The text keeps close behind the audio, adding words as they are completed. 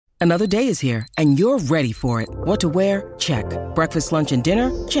Another day is here, and you're ready for it. What to wear? Check. Breakfast, lunch, and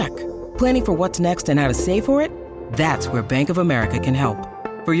dinner? Check. Planning for what's next and how to save for it? That's where Bank of America can help.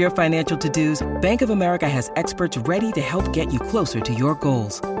 For your financial to-dos, Bank of America has experts ready to help get you closer to your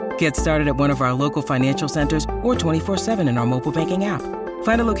goals. Get started at one of our local financial centers or 24/7 in our mobile banking app.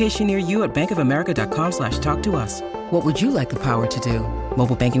 Find a location near you at bankofamerica.com/talktous. What would you like the power to do?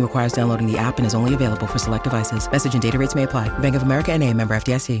 Mobile banking requires downloading the app and is only available for select devices. Message and data rates may apply. Bank of America N.A., member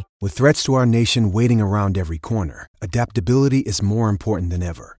FDIC. With threats to our nation waiting around every corner, adaptability is more important than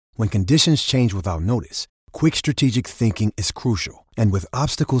ever. When conditions change without notice, quick strategic thinking is crucial. And with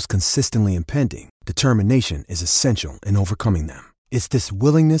obstacles consistently impending, determination is essential in overcoming them. It's this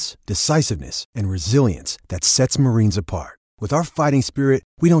willingness, decisiveness, and resilience that sets Marines apart. With our fighting spirit,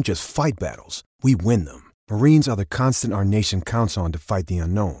 we don't just fight battles, we win them. Marines are the constant our nation counts on to fight the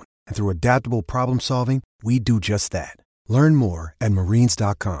unknown. And through adaptable problem solving, we do just that. Learn more at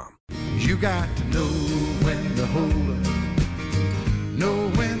marines.com. You got to know when to hold up, know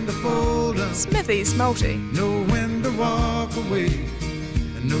when to fold up, Smithy's multi. know when to walk away,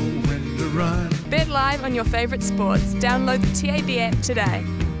 and know when to run. Bet live on your favourite sports. Download the TAB app today.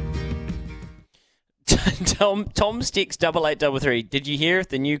 Tom Sticks 8833. Did you hear of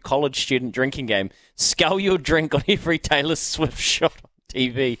the new college student drinking game? Scull your drink on every Taylor Swift shot on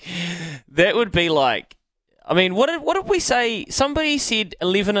TV. That would be like, I mean, what did we say? Somebody said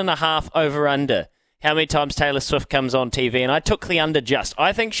 11.5 over under. How many times Taylor Swift comes on TV? And I took the under just.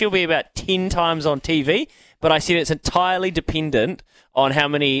 I think she'll be about 10 times on TV, but I said it's entirely dependent on how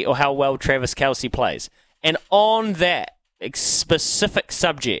many or how well Travis Kelce plays. And on that specific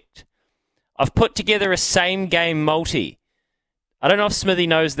subject, I've put together a same-game multi. I don't know if Smithy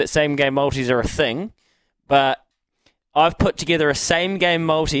knows that same-game multis are a thing, but I've put together a same-game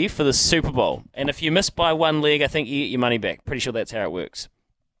multi for the Super Bowl. And if you miss by one leg, I think you get your money back. Pretty sure that's how it works.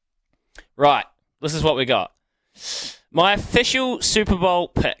 Right, this is what we got. My official Super Bowl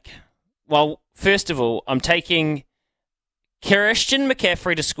pick. Well, first of all, I'm taking Christian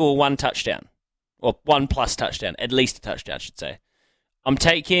McCaffrey to score one touchdown. Or 1+ touchdown. At least a touchdown, I should say. I'm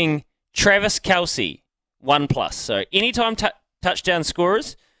taking Travis Kelce, 1+. So anytime touchdown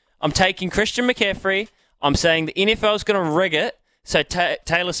scorers, I'm taking Christian McCaffrey. I'm saying the NFL is going to rig it so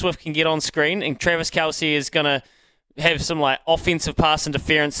Taylor Swift can get on screen, and Travis Kelce is going to have some like offensive pass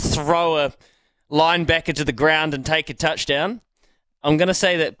interference, throw a linebacker to the ground and take a touchdown. I'm going to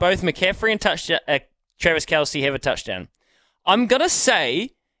say that both McCaffrey and Travis Kelce have a touchdown. I'm going to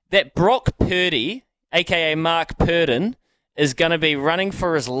say that Brock Purdy, a.k.a. Mark Purdon, is going to be running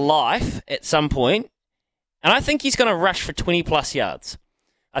for his life at some point, and I think he's going to rush for 20-plus yards.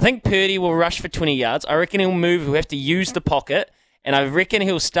 I think Purdy will rush for 20 yards. I reckon he'll move, he'll have to use the pocket, and I reckon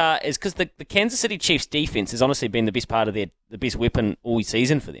he'll start, because the Kansas City Chiefs defense has honestly been the best part of the best weapon all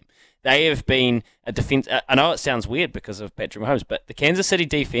season for them. They have been a defense. I know it sounds weird because of Patrick Mahomes, but the Kansas City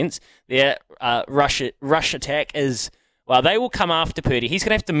defense, their rush attack is, well, they will come after Purdy. He's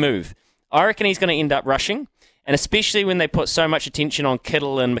going to have to move. I reckon he's going to end up rushing. And especially when they put so much attention on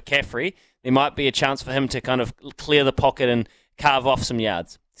Kittle and McCaffrey, there might be a chance for him to kind of clear the pocket and carve off some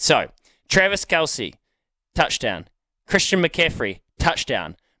yards. So, Travis Kelce, touchdown. Christian McCaffrey,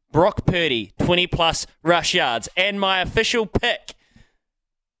 touchdown. Brock Purdy, 20-plus rush yards. And my official pick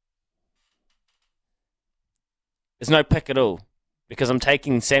is no pick at all, because I'm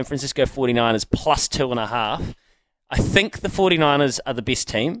taking San Francisco 49ers plus 2.5. I think the 49ers are the best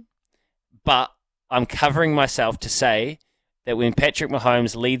team, but I'm covering myself to say that when Patrick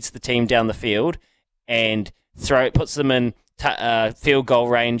Mahomes leads the team down the field and puts them in field goal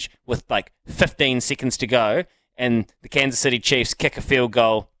range with like 15 seconds to go, and the Kansas City Chiefs kick a field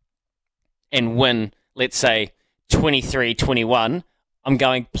goal and win, let's say, 23-21, I'm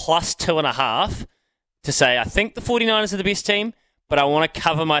going plus 2.5 to say I think the 49ers are the best team, but I want to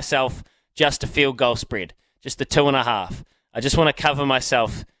cover myself just a field goal spread, just the 2.5. I just want to cover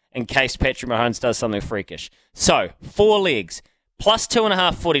myself in case Patrick Mahomes does something freakish. So, 4 legs, plus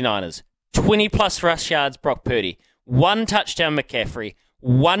 2.5 49ers, 20-plus rush yards Brock Purdy, 1 touchdown McCaffrey,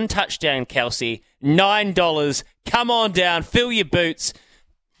 1 touchdown Kelce, $9. Come on down, fill your boots.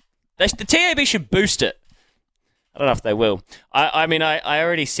 The TAB should boost it. I don't know if they will. I mean, I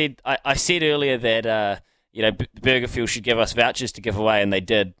already said, I said earlier that, Burgerfield should give us vouchers to give away, and they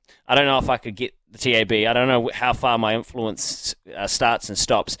did. I don't know if I could get the TAB. I don't know how far my influence starts and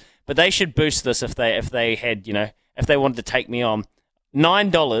stops, but they should boost this if they had, if they wanted to take me on.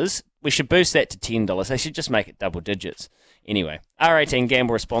 $9, we should boost that to $10. They should just make it double digits. Anyway, R18,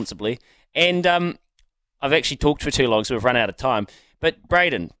 gamble responsibly. And I've actually talked for too long, so we've run out of time. But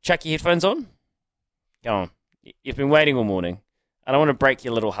Braden, chuck your headphones on. Go on. You've been waiting all morning. I don't want to break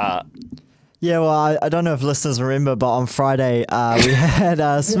your little heart. Yeah, well, I don't know if listeners remember, but on Friday we had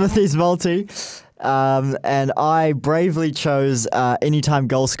Smithy's multi, and I bravely chose anytime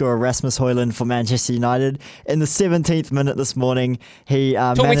goal scorer Rasmus Højlund for Manchester United. In the 17th minute this morning, he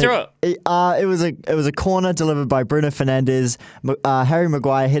Talk me through it. It was a corner delivered by Bruno Fernandes. Harry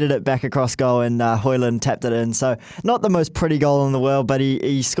Maguire headed it back across goal, and Højlund tapped it in. So not the most pretty goal in the world, but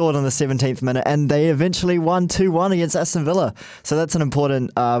he scored in the 17th minute, and they eventually won 2-1 against Aston Villa. So that's an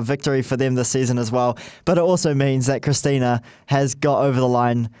important victory for them this season as well. But it also means that Christina has got over the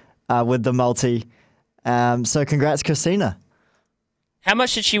line with the multi. So congrats, Christina. How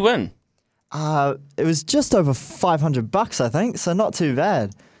much did she win? It was just over $500, I think, so not too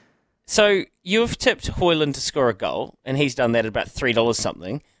bad. So you've tipped Højlund to score a goal, and he's done that at about $3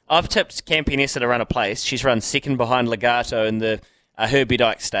 something. I've tipped Campionessa to run a place. She's run second behind Legato in the Herbie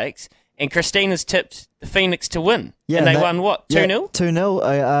Dyke Stakes. And Christina's tipped the Phoenix to win. Yeah, and they won what, 2-0?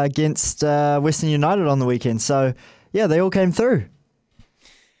 2-0 against Western United on the weekend. So, yeah, they all came through.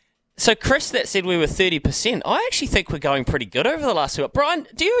 So, Chris, that said we were 30%. I actually think we're going pretty good over the last 2 weeks. Brian,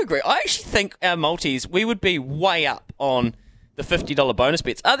 do you agree? I actually think our multis, we would be way up on the $50 bonus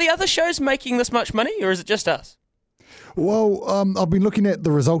bets. Are the other shows making this much money, or is it just us? Well, I've been looking at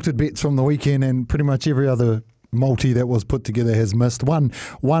the resulted bets from the weekend, and pretty much every other multi that was put together has missed. One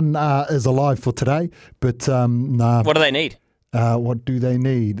is alive for today, but nah. What do they need? What do they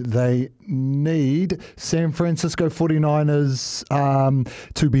need? They need San Francisco 49ers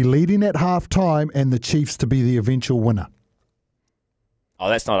to be leading at halftime and the Chiefs to be the eventual winner. Oh,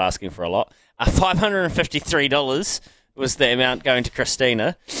 that's not asking for a lot. $553 was the amount going to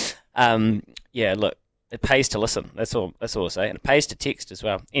Christina. Yeah, look, it pays to listen. That's all I'll say. And it pays to text as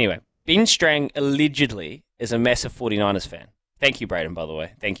well. Anyway, Ben Strang allegedly is a massive 49ers fan. Thank you, Braden, by the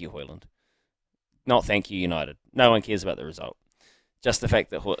way. Thank you, Højlund. Not thank you, United. No one cares about the result. Just the fact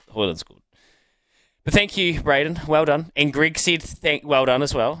that Højlund scored. But thank you, Braden. Well done. And Greg said well done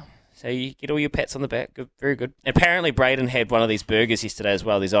as well. So you get all your pats on the back. Good, very good. Apparently, Braden had one of these burgers yesterday as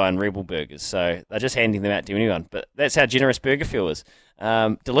well, these Iron Rebel burgers. So they're just handing them out to anyone. But that's how generous Burger Fuel is.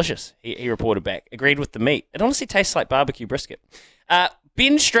 Delicious, he reported back. Agreed with the meat. It honestly tastes like barbecue brisket.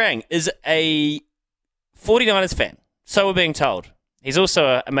 Ben Strang is a 49ers fan. So we're being told. He's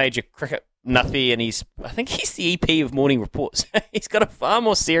also a major cricket nutty, and I think he's the EP of Morning Reports. He's got a far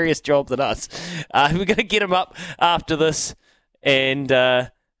more serious job than us. We're going to get him up after this and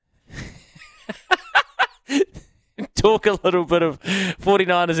talk a little bit of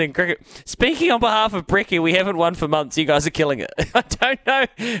 49ers and cricket. Speaking on behalf of Brecky, we haven't won for months. You guys are killing it. I don't know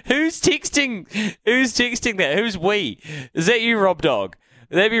who's texting that. Who's we? Is that you, Rob Dog?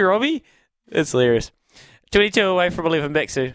 Would that be Robbie? That's hilarious. 22 away from 11, back soon.